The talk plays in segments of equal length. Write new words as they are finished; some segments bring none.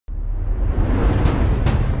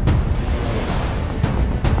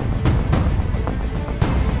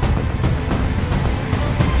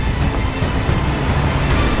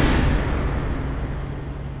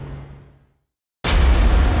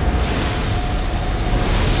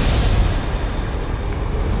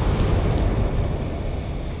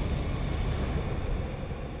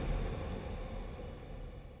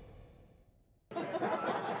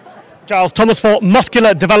Giles, Thomas for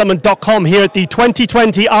musculardevelopment.com here at the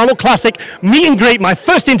 2020 Arnold Classic meet and greet. My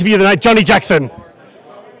first interview of the night, Johnnie Jackson.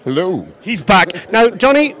 Hello. He's back. Now,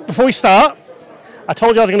 Johnnie, before we start, I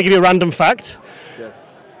told you I was going to give you a random fact.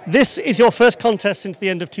 Yes. This is your first contest since the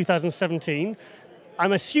end of 2017.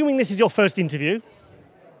 I'm assuming this is your first interview.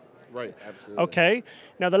 Right, absolutely. Okay.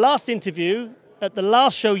 Now, the last interview at the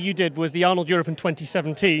last show you did was the Arnold Europe in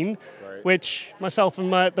 2017, Right. which myself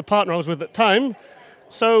and the partner I was with at the time.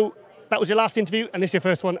 So that was your last interview, and this is your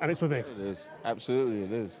first one, and it's with me. It is. Absolutely,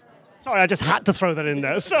 it is. Sorry, I just had to throw that in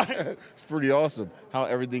there. Sorry. It's pretty awesome how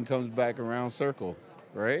everything comes back around circle,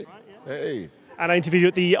 right? Hey. And I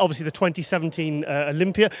interviewed you at obviously the 2017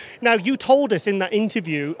 Olympia. Now, you told us in that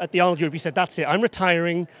interview at the Arnold Europe, you said, that's it, I'm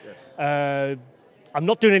retiring. Yes. I'm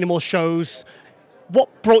not doing any more shows.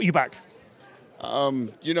 What brought you back?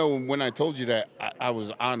 You know, when I told you that, I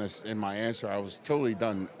was honest in my answer. I was totally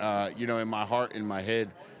done. You know, in my heart, in my head,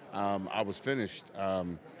 I was finished.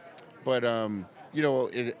 But you know,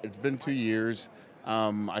 it's been 2 years.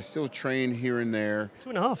 I still train here and there.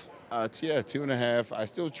 2.5. Yeah, 2.5. I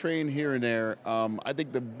still train here and there. I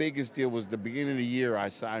think the biggest deal was the beginning of the year I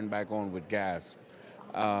signed back on with Gas.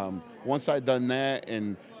 Once I'd done that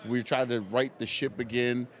and we tried to right the ship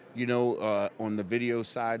again, you know, on the video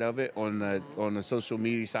side of it, on the social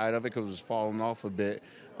media side of it, because it was falling off a bit.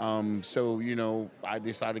 So, you know, I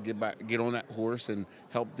decided to get on that horse and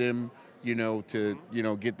help them, you know, to, you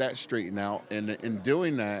know, get that straightened out. And in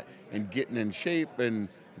doing that and getting in shape and,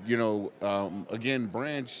 you know, again,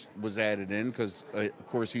 Branch was added in because, of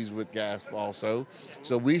course, he's with Gas also.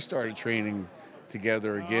 So we started training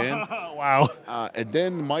together again. Wow. And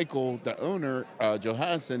then Michael, the owner,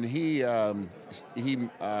 Johansson, he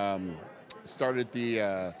started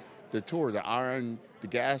the tour, the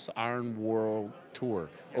Gas Iron World Tour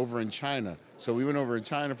over in China. So we went over in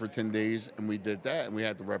China for 10 days and we did that and we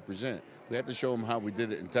had to represent. We had to show them how we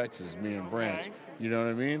did it in Texas, me and Branch. Okay. You know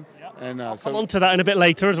what I mean? Yep. And I'll come on to that in a bit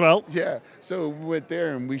later as well. Yeah, so we went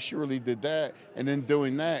there and we surely did that. And then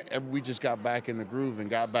doing that, we just got back in the groove and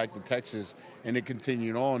got back to Texas and it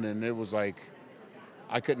continued on. And it was like,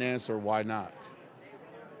 I couldn't answer why not.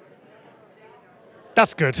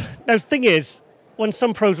 That's good. Now, the thing is, when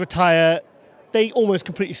some pros retire, they almost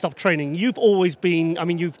completely stop training. You've always been, I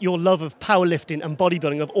mean, your love of powerlifting and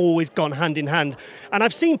bodybuilding have always gone hand in hand. And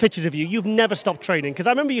I've seen pictures of you. You've never stopped training. Because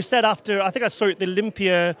I remember you said after, I think I saw you at the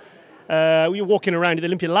Olympia, we were walking around at the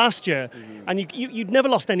Olympia last year, and you'd never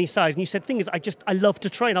lost any size. And you said, thing is, I love to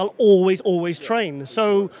train. I'll always train.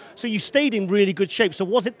 So you stayed in really good shape. So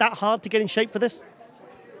was it that hard to get in shape for this?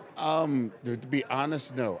 To be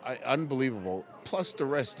honest, no. Unbelievable. Plus the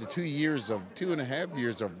rest, the 2.5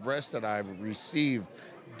 years of rest that I've received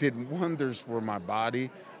did wonders for my body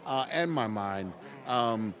and my mind.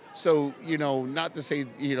 So, you know, not to say,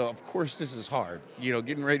 you know, of course this is hard. You know,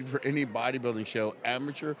 getting ready for any bodybuilding show,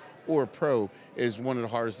 amateur or pro, is one of the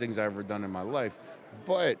hardest things I've ever done in my life.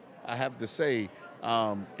 But I have to say,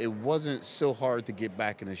 it wasn't so hard to get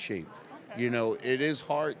back into shape. You know, it is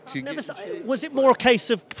hard to get. Was it more a case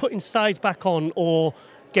of putting size back on or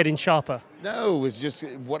getting sharper? No, it's just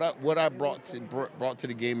what I brought to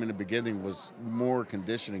the game in the beginning was more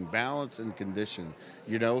conditioning, balance and condition.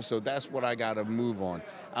 You know, so that's what I got to move on,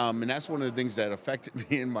 and that's one of the things that affected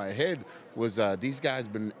me in my head was these guys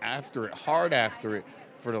been hard after it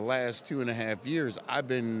for the last 2.5 years. I've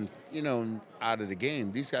been, you know, out of the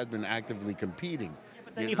game. These guys been actively competing.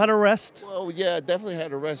 Then you've had a rest? Well, yeah, definitely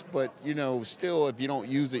had a rest, but, you know, still, if you don't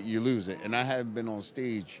use it, you lose it. And I haven't been on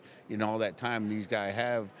stage, you know, all that time these guys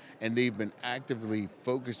have, and they've been actively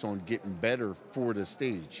focused on getting better for the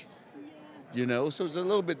stage. You know, so it's a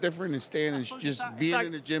little bit different than staying and just being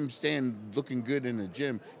in the gym, staying looking good in the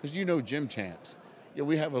gym, because you know gym champs. Yeah,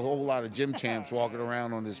 we have a whole lot of gym champs walking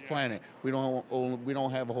around on this planet. We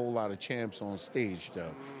don't have a whole lot of champs on stage,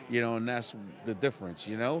 though. You know, and that's the difference,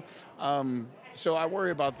 you know. So I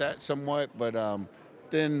worry about that somewhat, but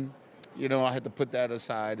then, you know, I had to put that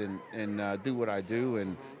aside and do what I do.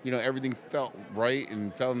 And, you know, everything felt right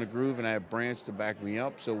and fell in the groove, and I had Branch to back me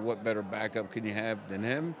up. So what better backup can you have than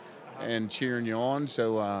him and cheering you on?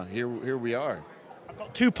 So here we are. I've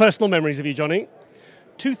got two personal memories of you, Johnnie.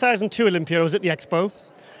 2002 Olympia, I was at the Expo,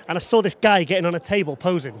 and I saw this guy getting on a table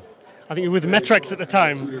posing. I think you were with Metrex at the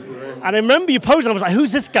time. And I remember you posing, I was like,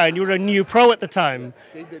 who's this guy? And you were a new pro at the time.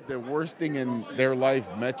 They did the worst thing in their life,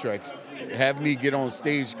 Metrex, have me get on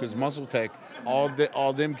stage because Muscle Tech,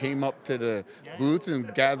 all them came up to the booth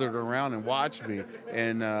and gathered around and watched me.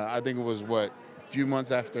 And I think it was, what, few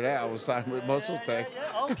months after that, I was signed with Muscle Tech.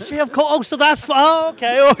 Oh, shit, of course. Oh, so that's... Oh,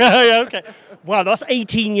 okay. Wow, that's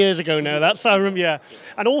 18 years ago now. That's, I remember, yeah.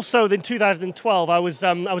 And also, in 2012, I was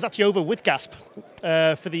actually over with Gasp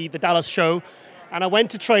for the Dallas show, and I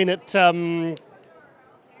went to train at the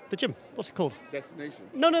gym. What's it called? Destination.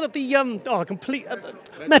 No, the complete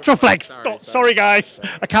Metroflex. Sorry, guys.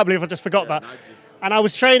 I can't believe I just forgot that. And I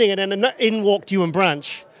was training, and then in walked you and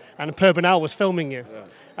Branch, and Per Bernal was filming you. Yeah.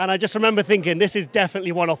 And I just remember thinking, this is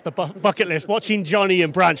definitely one off the bucket list. Watching Johnnie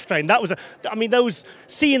and Branch train, that was,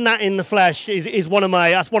 seeing that in the flesh is one of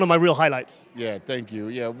my real highlights. Yeah, thank you.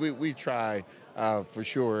 Yeah, we try for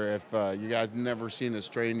sure. If you guys never seen us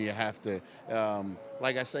train, you have to.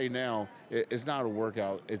 Like I say now, it's not a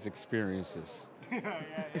workout; it's experiences. Yeah.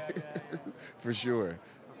 For sure.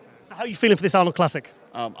 So, how are you feeling for this Arnold Classic?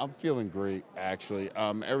 I'm feeling great, actually.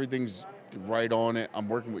 Everything's right on it. I'm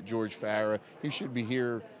working with George Farah. He should be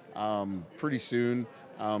here pretty soon,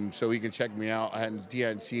 so he can check me out. He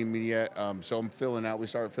hadn't seen me yet, so I'm filling out. We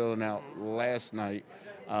started filling out last night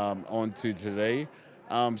on to today.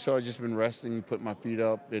 So I've just been resting, putting my feet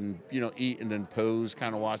up, and eat and then pose,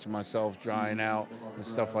 kind of watching myself drying out and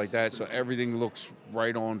stuff like that. So everything looks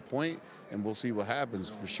right on point, and we'll see what happens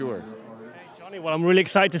for sure. Hey, Johnnie, well, I'm really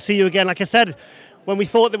excited to see you again. Like I said, when we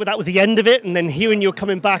thought that was the end of it, and then hearing you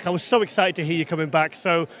coming back, I was so excited to hear you coming back.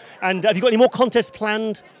 So, and have you got any more contests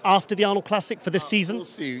planned after the Arnold Classic for this season? We'll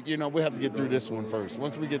see. We have to get through this one first.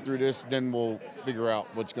 Once we get through this, then we'll figure out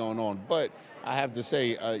what's going on. But I have to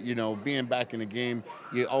say, being back in the game,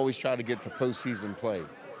 you always try to get to postseason play.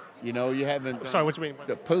 You haven't. Sorry, what do you mean?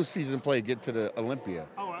 The postseason play, get to the Olympia.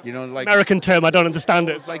 Oh, right. Like American term, I don't understand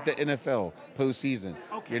it. It's like the NFL postseason.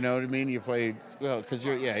 Okay. You know what I mean? You play because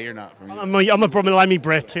you're not from. I'm a Bromley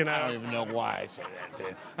Brit, I don't even know why I said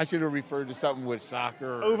that. I should have referred to something with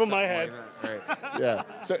soccer. Over my head. Like right. Yeah.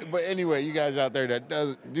 So, but anyway, you guys out there that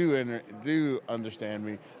do understand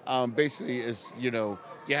me. Basically, is you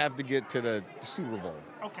have to get to the Super Bowl.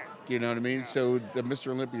 Okay. You know what I mean? So the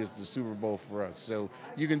Mr. Olympia is the Super Bowl for us. So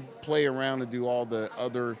you can play around and do all the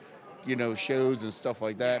other, shows and stuff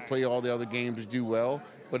like that, play all the other games, do well,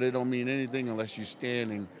 but it don't mean anything unless you're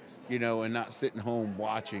standing, and not sitting home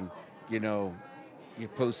watching, your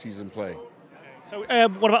postseason play. So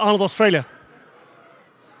what about Arnold, Australia?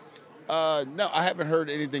 No, I haven't heard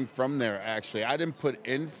anything from there, actually. I didn't put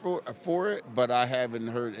in for it, but I haven't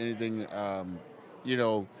heard anything,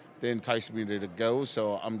 that enticed me to go,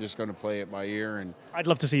 so I'm just going to play it by ear. And I'd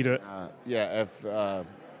love to see you do it. If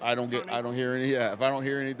I don't hear if I don't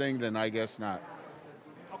hear anything, then I guess not.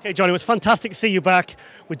 Okay, Johnnie, it was fantastic to see you back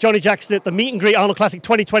with Johnnie Jackson at the Meet and Greet Arnold Classic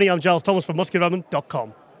 2020. I'm Giles Thomas from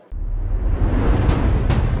muscularrunning.com.